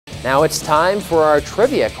Now it's time for our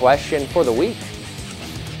trivia question for the week.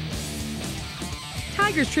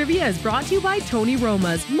 Tigers Trivia is brought to you by Tony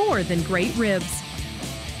Roma's More Than Great Ribs.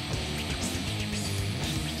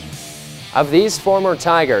 Of these former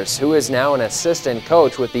Tigers, who is now an assistant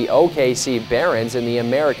coach with the OKC Barons in the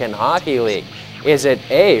American Hockey League? Is it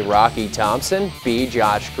A. Rocky Thompson, B.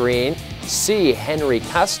 Josh Green, C. Henry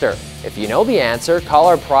Custer? If you know the answer, call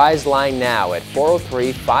our prize line now at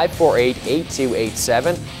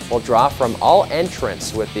 403-548-8287. We'll draw from all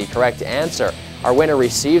entrants with the correct answer. Our winner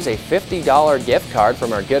receives a $50 gift card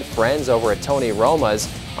from our good friends over at Tony Roma's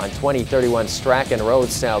on 2031 Strachan Road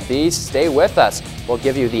Southeast. Stay with us. We'll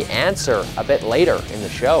give you the answer a bit later in the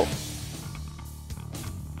show.